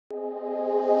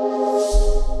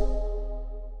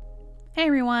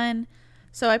everyone.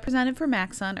 So I presented for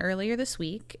Maxon earlier this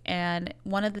week, and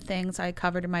one of the things I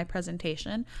covered in my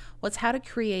presentation was how to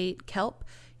create Kelp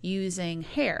using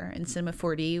hair in Cinema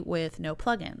 4D with no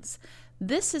plugins.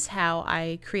 This is how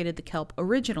I created the Kelp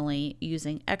originally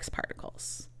using X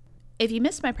particles. If you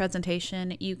missed my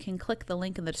presentation, you can click the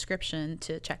link in the description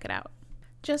to check it out.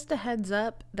 Just a heads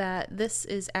up that this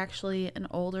is actually an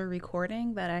older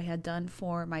recording that I had done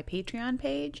for my Patreon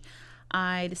page.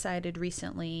 I decided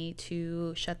recently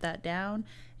to shut that down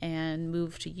and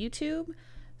move to YouTube.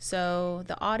 So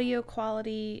the audio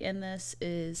quality in this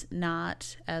is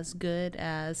not as good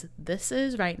as this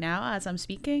is right now as I'm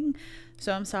speaking.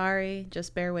 So I'm sorry,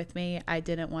 just bear with me. I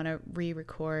didn't want to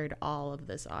re-record all of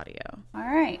this audio. All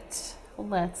right,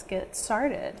 let's get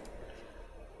started.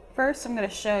 First, I'm going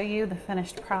to show you the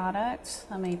finished product.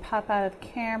 Let me pop out of the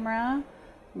camera.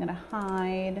 I'm going to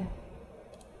hide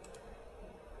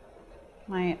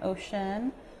my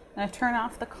ocean. I'm going to turn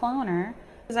off the cloner.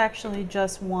 There's actually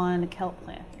just one kelp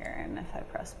plant here, and if I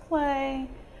press play,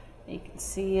 you can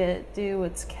see it do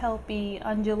its kelpy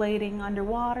undulating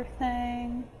underwater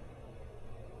thing.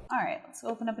 All right, let's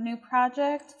open up a new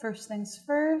project. First things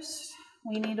first,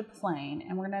 we need a plane,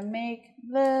 and we're going to make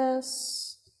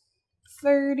this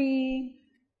 30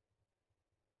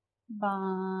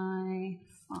 by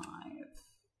 5.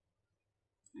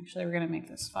 Actually, we're going to make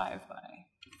this 5 by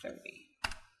 30.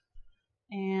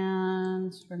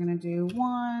 And we're going to do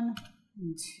 1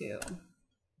 and 2. All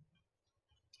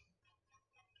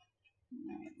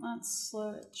right, let's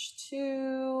switch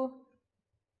to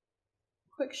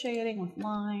quick shading with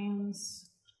lines.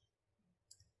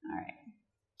 All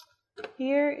right,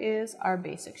 here is our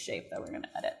basic shape that we're going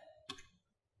to edit.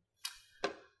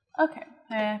 Okay,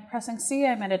 pressing C,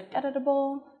 I made it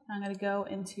editable. I'm going to go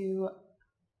into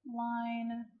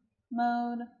line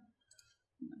mode.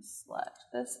 I'm going to select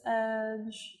this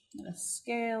edge. I'm going to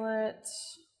scale it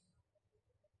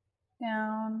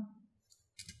down.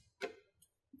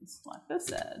 Select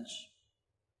this edge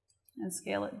and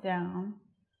scale it down,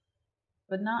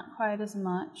 but not quite as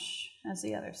much as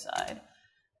the other side.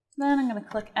 Then I'm going to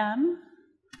click L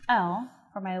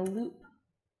for my loop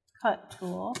cut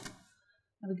tool.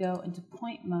 I'm going to go into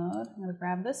point mode. I'm going to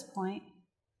grab this point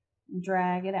and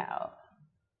drag it out.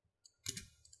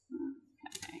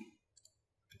 Okay.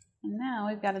 And now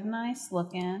we've got a nice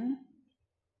looking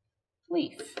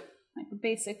leaf, like a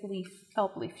basic leaf,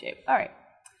 kelp leaf shape. All right.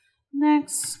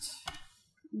 Next,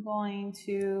 I'm going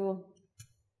to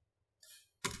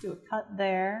do a cut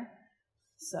there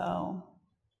so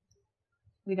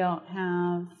we don't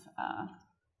have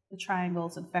the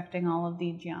triangles infecting all of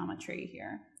the geometry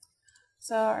here.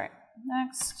 So, all right,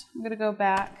 next I'm going to go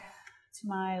back to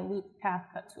my loop path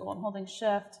cut tool. I'm holding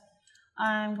shift.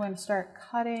 I'm going to start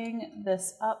cutting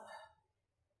this up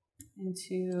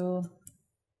into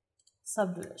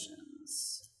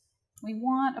subdivisions. We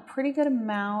want a pretty good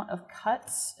amount of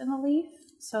cuts in the leaf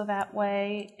so that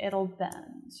way it'll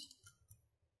bend.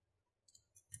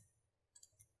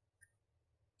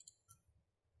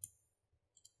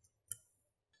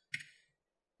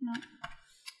 No.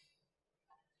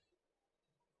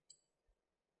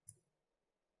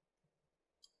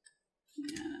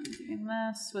 And I'm doing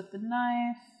this with the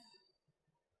knife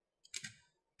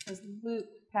because the loop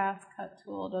path cut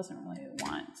tool doesn't really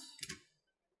want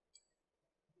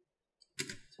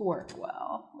to work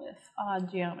well with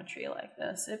odd geometry like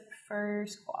this. It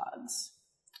prefers quads.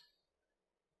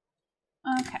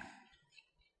 Okay.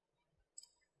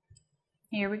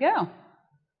 Here we go.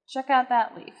 Check out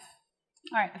that leaf.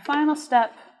 All right, the final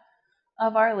step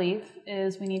of our leaf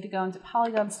is we need to go into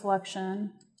polygon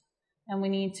selection, and we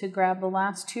need to grab the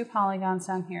last 2 polygons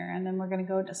down here, and then we're going to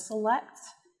go to select,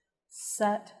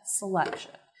 set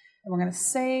selection. And we're going to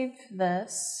save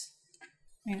this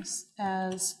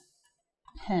as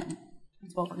pin.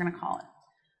 That's what we're going to call it.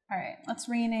 All right, let's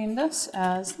rename this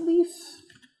as leaf.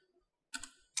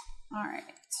 All right,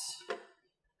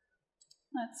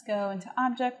 let's go into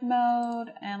object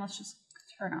mode, and let's just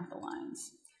turn off the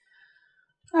lines.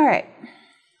 All right,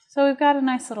 so we've got a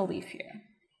nice little leaf here.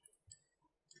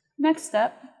 Next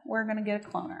step, we're going to get a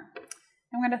cloner.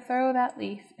 I'm going to throw that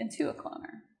leaf into a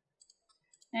cloner.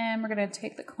 And we're going to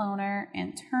take the cloner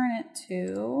and turn it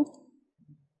to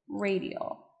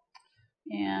radial.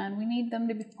 And we need them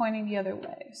to be pointing the other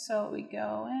way. So we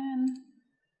go in,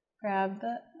 grab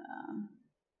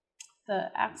the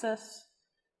axis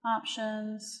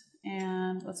options,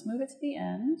 and let's move it to the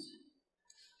end.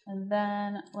 And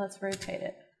then let's rotate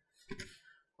it.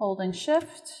 Holding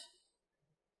shift,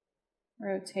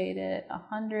 rotate it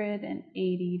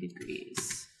 180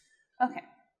 degrees. Okay,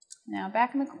 now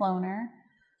back in the cloner,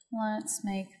 let's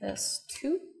make this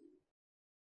 2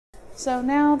 So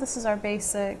now this is our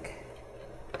basic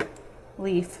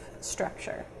leaf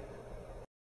structure.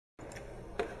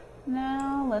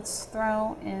 Now let's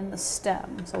throw in the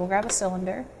stem. So we'll grab a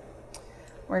cylinder.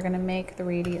 We're going to make the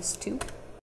radius 2,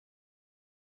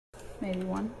 maybe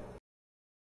 1.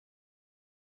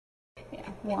 Yeah,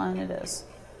 1 it is.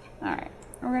 All right,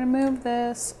 we're going to move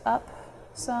this up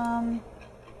some.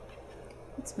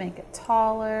 Let's make it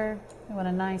taller. We want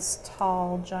a nice,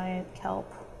 tall, giant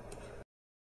kelp.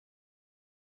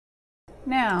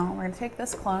 Now we're going to take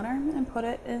this cloner and put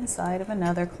it inside of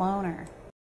another cloner.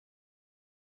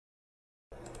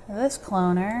 This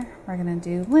cloner, we're going to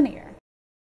do linear.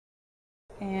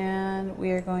 And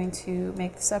we are going to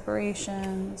make the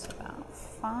separations about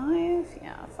 5.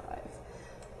 Yeah, 5.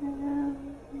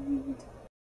 And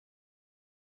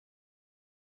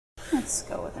let's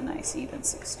go with a nice even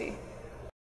 60.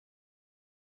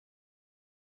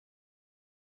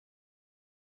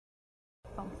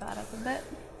 Bump that up a bit.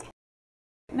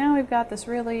 Now we've got this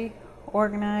really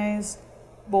organized,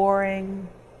 boring,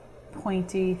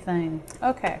 pointy thing.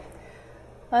 Okay,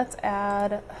 let's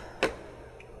add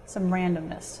some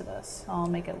randomness to this. I'll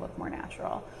make it look more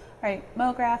natural. All right,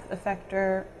 MoGraph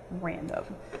effector random.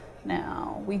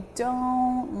 Now, we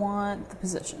don't want the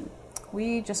position.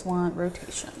 We just want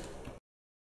rotation.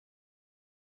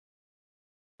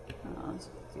 Let's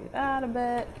do that a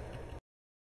bit.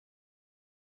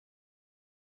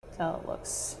 Till it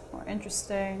looks more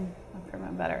interesting from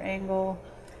a better angle.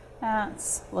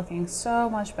 That's looking so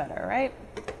much better, right?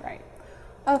 Right.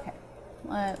 Okay,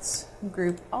 let's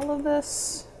group all of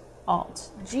this.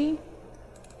 Alt-G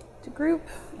to group,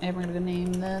 and we're going to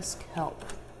name this Kelp.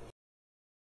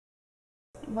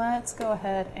 Let's go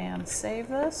ahead and save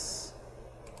this.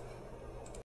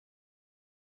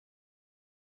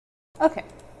 Okay,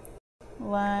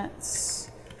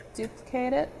 let's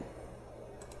duplicate it.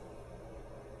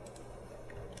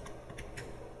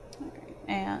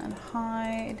 And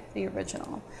hide the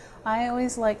original. I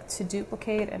always like to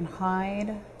duplicate and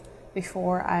hide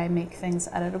before I make things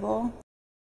editable.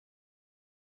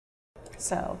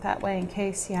 So that way, in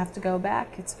case you have to go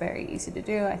back, it's very easy to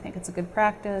do. I think it's a good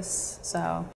practice,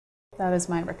 so that is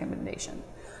my recommendation.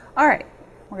 All right,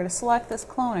 we're going to select this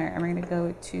cloner and we're going to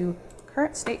go to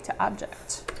current state to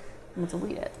object. We'll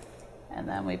delete it. And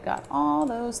then we've got all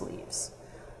those leaves.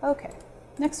 Okay,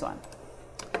 next one.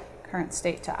 Current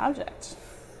state to object.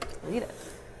 Delete it.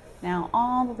 Now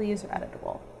all the leaves are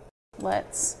editable.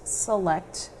 Let's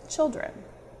select children.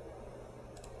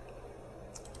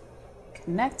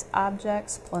 Connect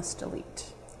objects plus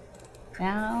delete.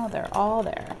 Now they're all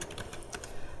there.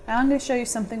 Now I'm going to show you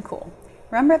something cool.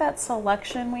 Remember that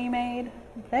selection we made?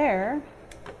 They're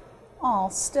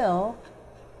all still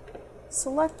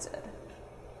selected.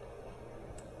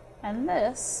 And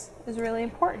this is really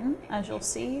important, as you'll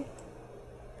see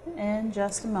in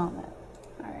just a moment.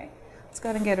 All right, let's go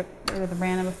ahead and get rid of the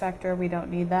random effector. We don't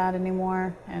need that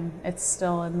anymore, and it's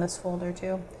still in this folder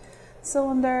too.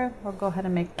 Cylinder, we'll go ahead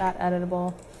and make that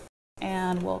editable,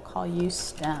 and we'll call you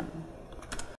stem.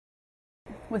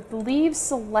 With the leaves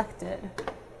selected,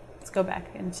 let's go back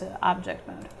into object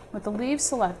mode. With the leaves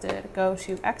selected, go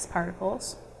to X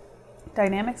particles,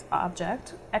 dynamics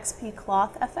object, XP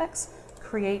cloth FX,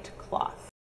 create cloth.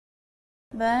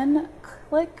 Then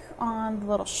click on the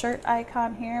little shirt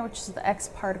icon here, which is the X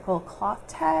particle cloth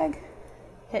tag,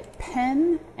 hit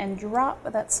pin, and drop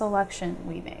that selection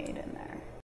we made in there.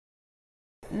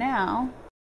 Now,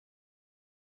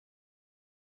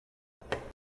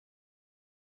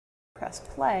 press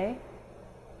play,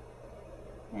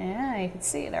 and you can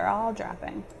see they're all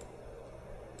dropping.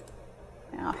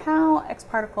 Now, how X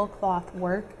particle cloth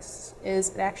works is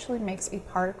it actually makes a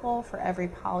particle for every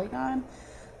polygon.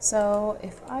 So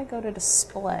if I go to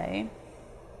display,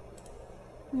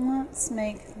 let's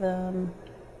make them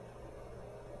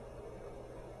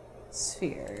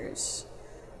spheres,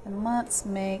 and let's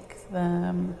make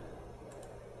them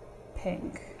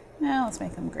pink. Now let's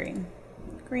make them green.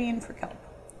 Green for kelp.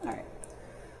 All right.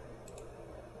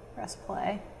 Press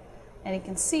play, and you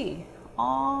can see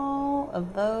all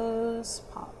of those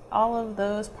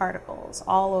particles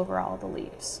all over all the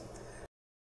leaves.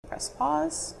 Press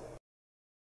pause.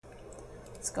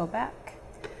 Let's go back.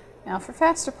 Now for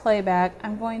faster playback,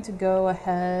 I'm going to go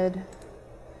ahead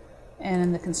and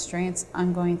in the constraints,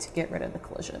 I'm going to get rid of the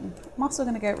collision. I'm also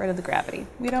going to get rid of the gravity.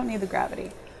 We don't need the gravity.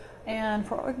 And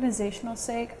for organizational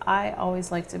sake, I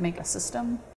always like to make a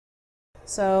system.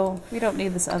 So we don't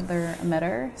need this other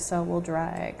emitter, so we'll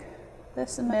drag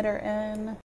this emitter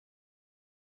in.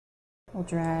 We'll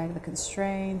drag the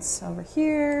constraints over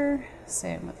here.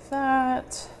 Same with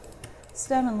that.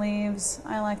 Stem and leaves,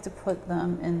 I like to put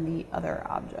them in the other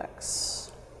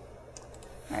objects.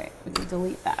 All right, we can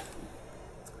delete that.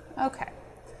 Okay.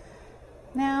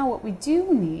 Now what we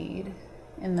do need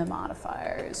in the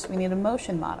modifiers, we need a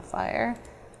motion modifier,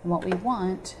 and what we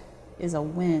want is a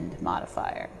wind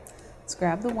modifier. Let's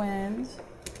grab the wind,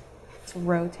 let's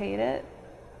rotate it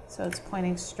so it's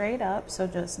pointing straight up, so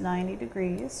just 90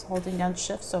 degrees, holding down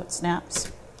shift so it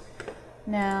snaps.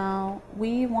 Now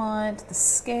we want the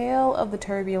scale of the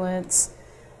turbulence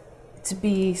to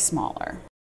be smaller.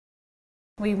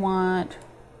 We want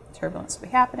turbulence to be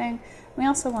happening. We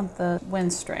also want the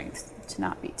wind strength to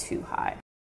not be too high.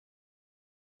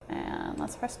 And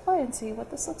let's press play and see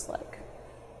what this looks like.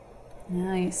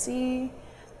 Now you see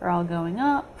they're all going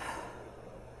up.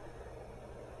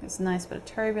 There's a nice bit of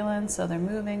turbulence, so they're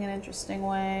moving in interesting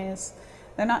ways.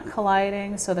 They're not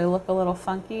colliding, so they look a little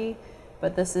funky,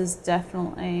 but this is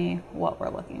definitely what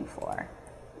we're looking for.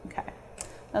 Okay,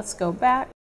 let's go back.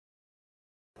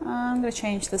 I'm going to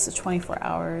change this to 24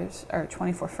 hours, or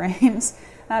 24 frames,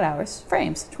 not hours,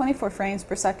 frames, 24 frames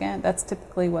per second. That's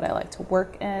typically what I like to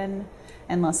work in,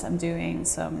 unless I'm doing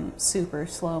some super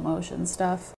slow motion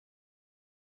stuff.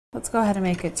 Let's go ahead and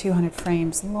make it 200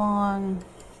 frames long,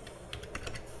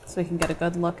 so we can get a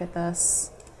good look at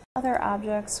this. Other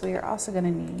objects we are also going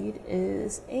to need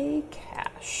is a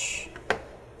cache.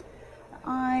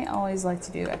 I always like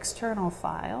to do external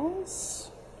files.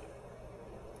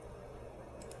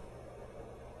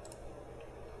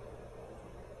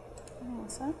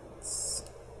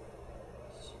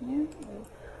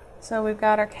 So we've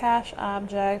got our cache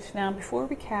object. Now before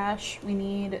we cache, we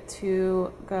need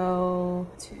to go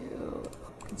to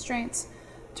constraints,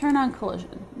 turn on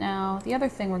collision. Now the other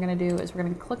thing we're going to do is we're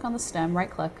going to click on the stem, right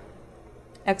click,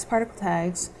 X particle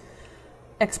tags,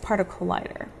 X particle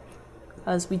collider,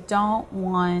 because we don't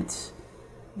want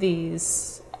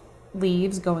these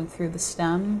leaves going through the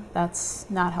stem. That's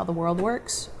not how the world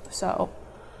works. So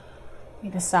we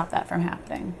need to stop that from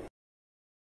happening.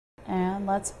 And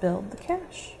let's build the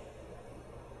cache.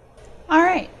 All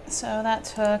right, so that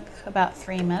took about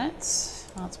 3 minutes.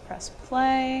 Let's press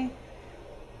play.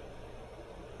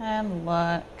 And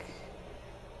look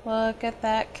at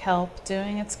that kelp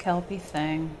doing its kelpy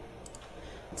thing.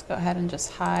 Let's go ahead and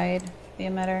just hide the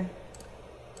emitter,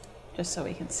 just so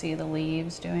we can see the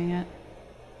leaves doing it.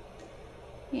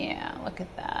 Yeah, look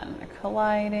at that. And they're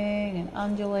colliding and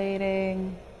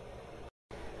undulating.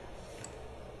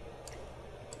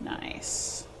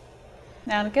 Nice.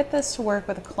 Now to get this to work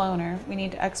with a cloner, we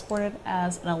need to export it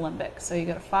as an alembic. So you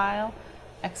go to File,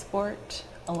 Export,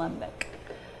 Alembic.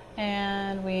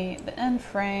 And the end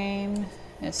frame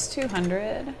is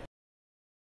 200.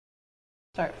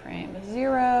 Start frame is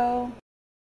 0.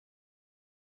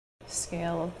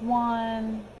 Scale of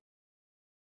 1.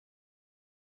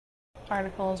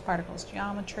 Particles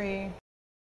geometry.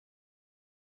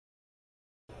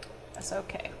 That's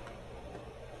okay.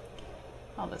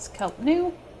 All this kelp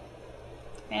new,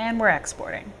 and we're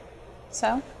exporting.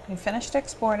 So we finished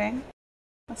exporting.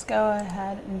 Let's go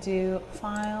ahead and do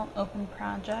File, Open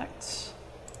Project,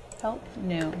 Kelp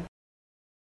new.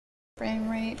 Frame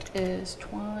rate is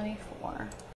 24.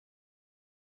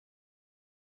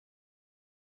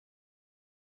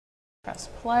 Press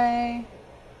play,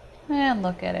 and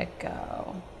look at it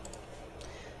go.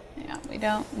 Yeah, we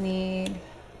don't need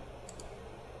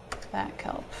that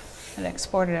kelp. It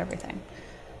exported everything.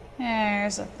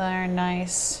 There's our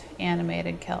nice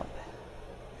animated kelp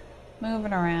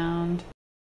moving around.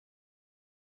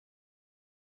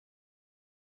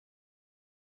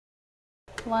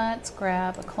 Let's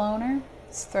grab a cloner.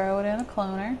 Let's throw it in a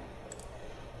cloner.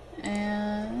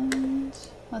 And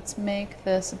let's make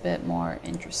this a bit more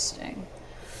interesting.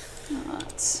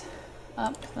 Let's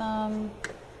up them.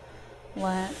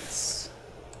 Let's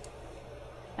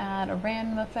add a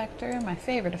random effector, my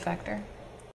favorite effector.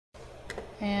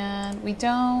 And we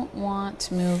don't want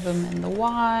to move them in the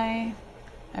Y.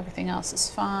 Everything else is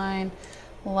fine.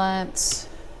 Let's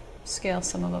scale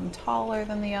some of them taller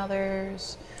than the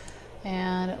others.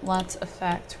 And let's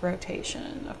affect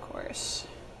rotation, of course.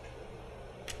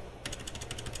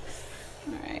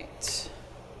 All right.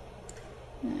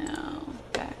 Now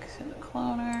back to the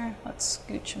cloner. Let's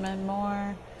scooch them in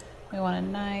more. We want a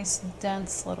nice,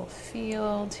 dense little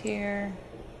field here.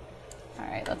 All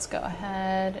right, let's go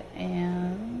ahead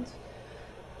and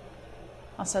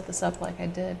I'll set this up like I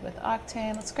did with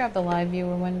Octane. Let's grab the live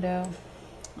viewer window.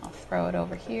 I'll throw it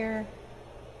over here.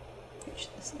 Push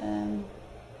this in.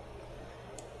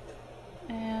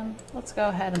 And let's go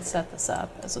ahead and set this up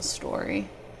as a story.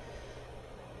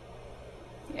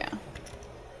 Yeah.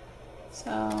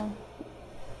 So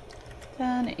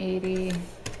 1080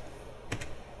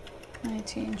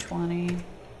 19, 20,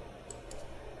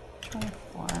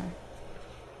 24.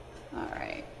 All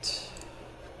right.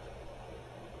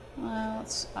 Well,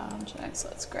 let's objects.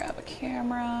 Let's grab a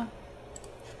camera.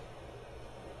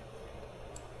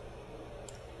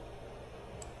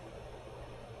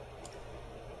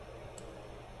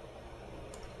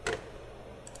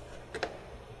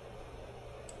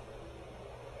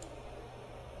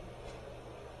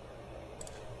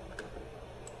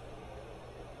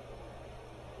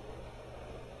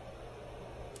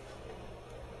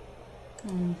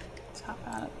 Let's hop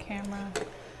out of the camera.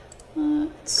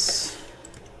 Let's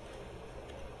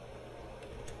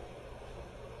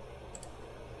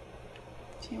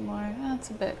a few more. That's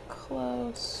a bit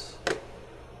close.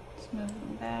 Let's move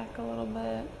them back a little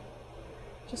bit.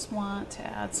 Just want to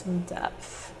add some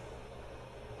depth.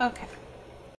 Okay.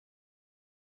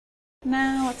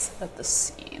 Now let's set up the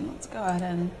scene. Let's go ahead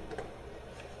and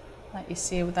let you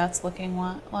see what that's looking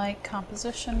like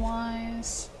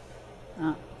composition-wise.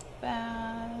 Not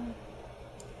bad.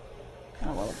 And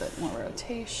a little bit more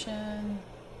rotation.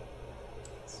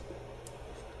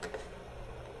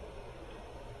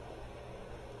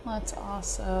 Let's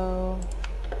also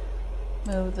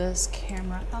move this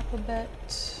camera up a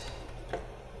bit.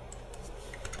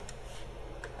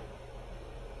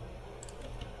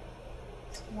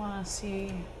 I want to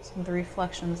see some of the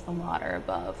reflections of the water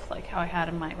above, like how I had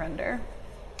in my render.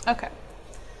 Okay.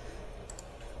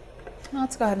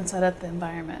 Let's go ahead and set up the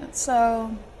environment.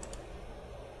 So,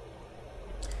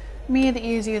 for me, the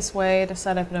easiest way to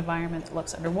set up an environment that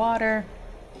looks underwater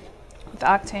with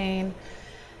Octane,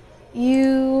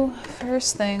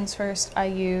 first things first, I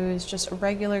use just a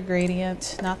regular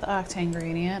gradient, not the Octane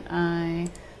gradient. I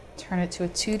turn it to a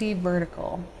 2D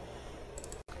vertical.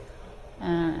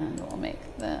 And we'll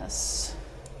make this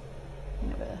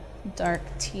kind of a dark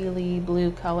tealy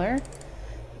blue color.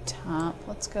 Top,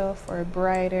 let's go for a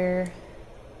brighter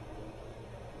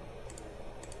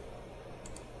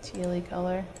tealy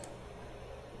color.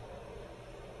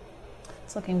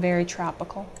 It's looking very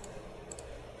tropical.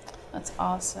 Let's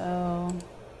also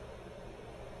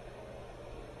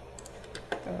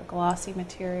throw a glossy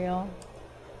material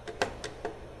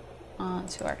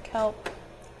onto our kelp.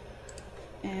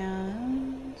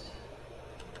 And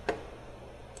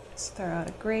let's throw out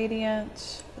a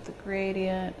gradient, put the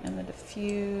gradient in the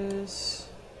diffuse.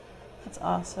 Let's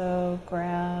also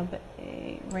grab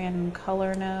a random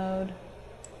color node.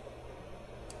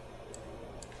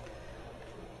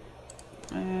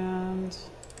 And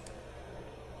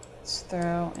let's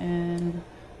throw in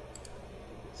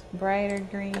some brighter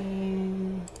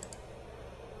green,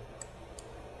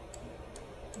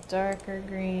 darker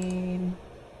green.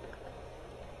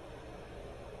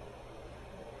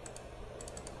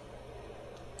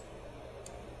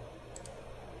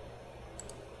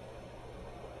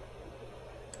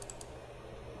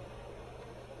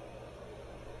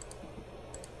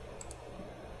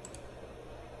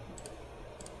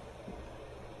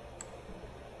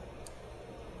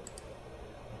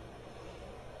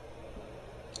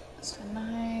 Just a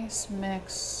nice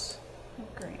mix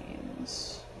of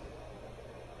greens.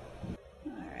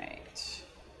 All right.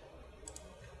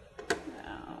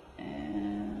 Now,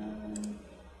 and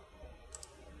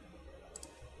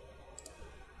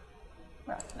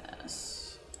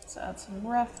roughness. Let's add some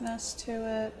roughness to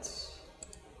it.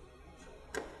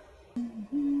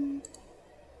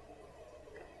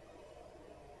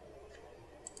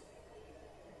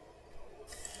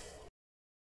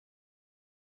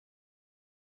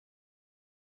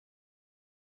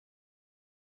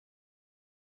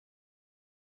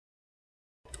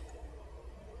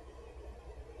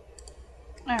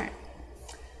 All right,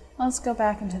 let's go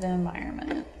back into the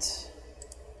environment.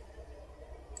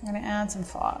 I'm going to add some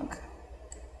fog.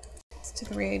 Let's do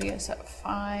the radius at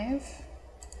 5.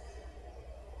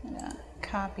 I'm going to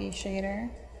copy shader.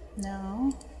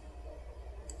 No.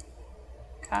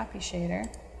 Copy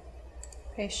shader.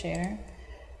 Paste shader.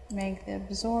 Make the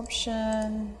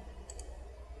absorption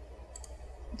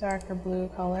darker blue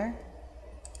color.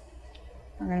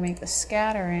 I'm going to make the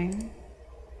scattering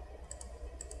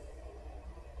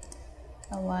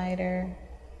a lighter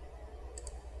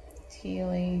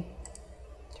tealy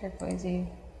turquoisey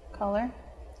color.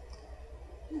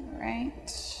 All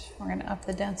right, we're going to up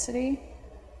the density.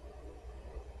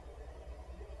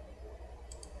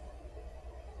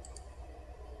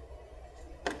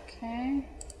 Okay,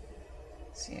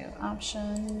 so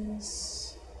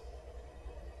options,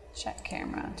 check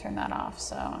camera, turn that off.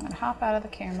 So I'm going to hop out of the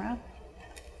camera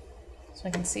so I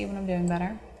can see what I'm doing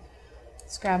better.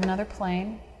 Let's grab another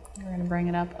plane. We're going to bring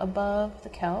it up above the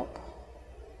kelp.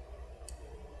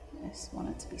 I just want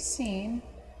it to be seen.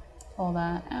 pull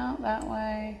that out that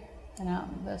way and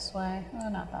out this way. Oh,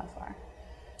 not that far.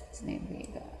 Doesn't need to be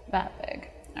that big.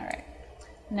 All right.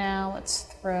 Now let's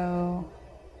throw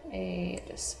a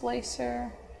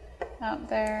displacer out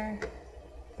there.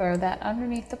 Throw that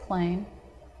underneath the plane.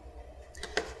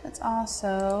 Let's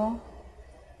also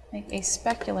make a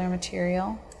specular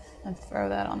material and throw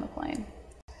that on the plane.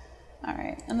 All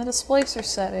right, and the displacer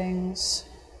settings,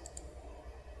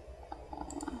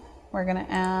 we're gonna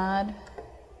add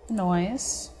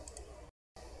noise,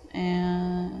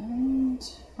 and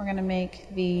we're gonna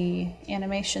make the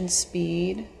animation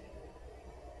speed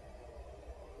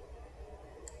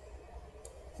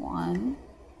 1.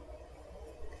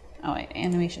 Oh wait,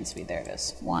 animation speed, there it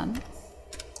is, 1.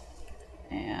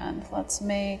 And let's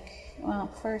make, well,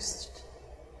 first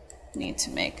need to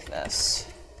make this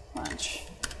bunch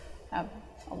have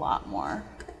a lot more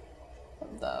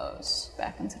of those.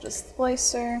 Back into the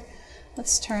displacer.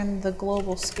 Let's turn the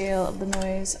global scale of the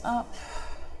noise up.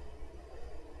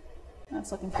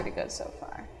 That's looking pretty good so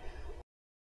far.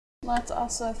 Let's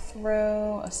also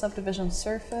throw a subdivision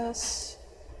surface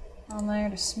on there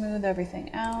to smooth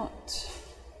everything out.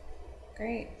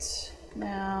 Great.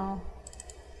 Now,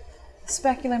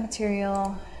 specular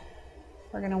material,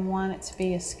 we're going to want it to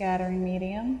be a scattering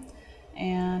medium,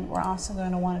 and we're also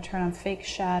going to want to turn on fake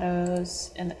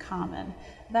shadows in the common.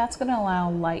 That's going to allow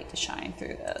light to shine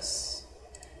through this.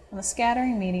 On the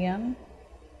scattering medium,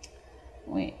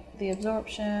 the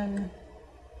absorption,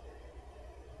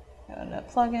 go to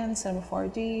plugin,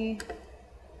 C4D,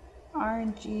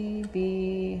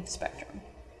 RGB spectrum.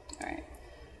 All right.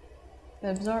 The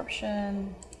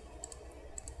absorption,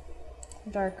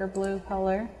 darker blue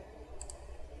color.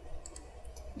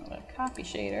 A copy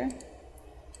shader,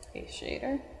 paste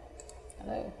shader,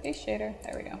 hello, paste shader,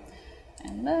 there we go.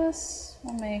 And this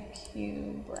will make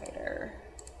you brighter.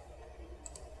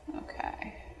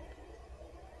 Okay.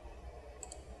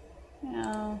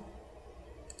 Now,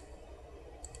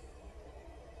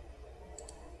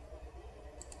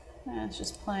 it's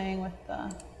just playing with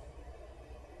the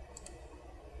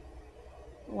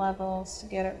levels to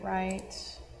get it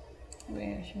right.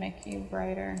 Maybe we should make you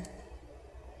brighter.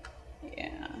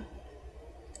 Yeah,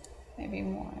 maybe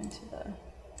more into the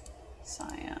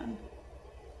cyan.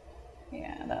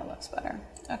 Yeah, that looks better.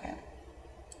 Okay.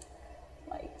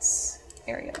 Lights,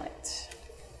 area light.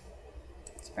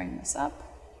 Let's bring this up.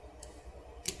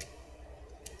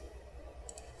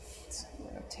 Let's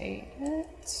rotate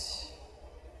it.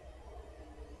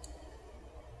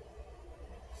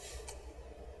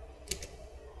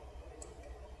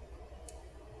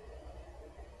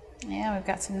 Yeah, we've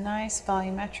got some nice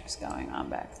volumetrics going on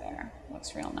back there.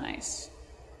 Looks real nice.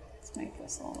 Let's make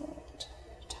this a little bit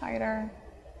tighter.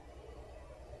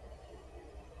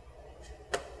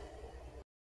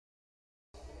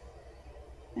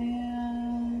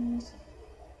 And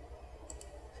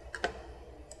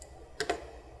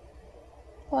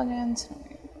plugins,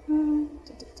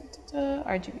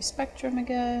 RGB spectrum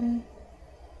again.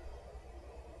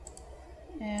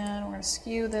 And we're going to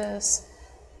skew this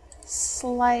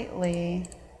slightly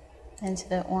into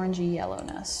the orangey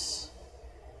yellowness.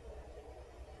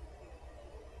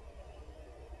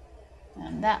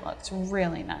 And that looks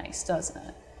really nice, doesn't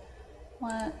it?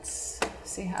 Let's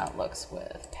see how it looks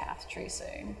with path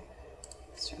tracing.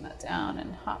 Let's turn that down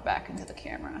and hop back into the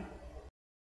camera.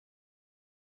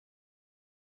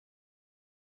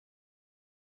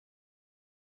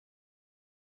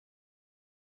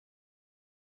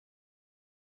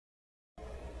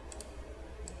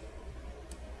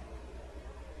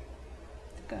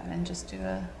 Go ahead and just do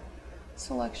a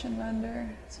selection render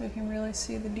so we can really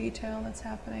see the detail that's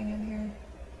happening in here.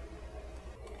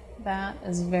 That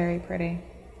is very pretty.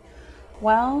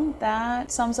 Well,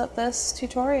 that sums up this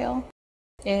tutorial.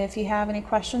 If you have any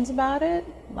questions about it,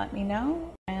 let me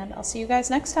know, and I'll see you guys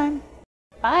next time.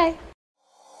 Bye!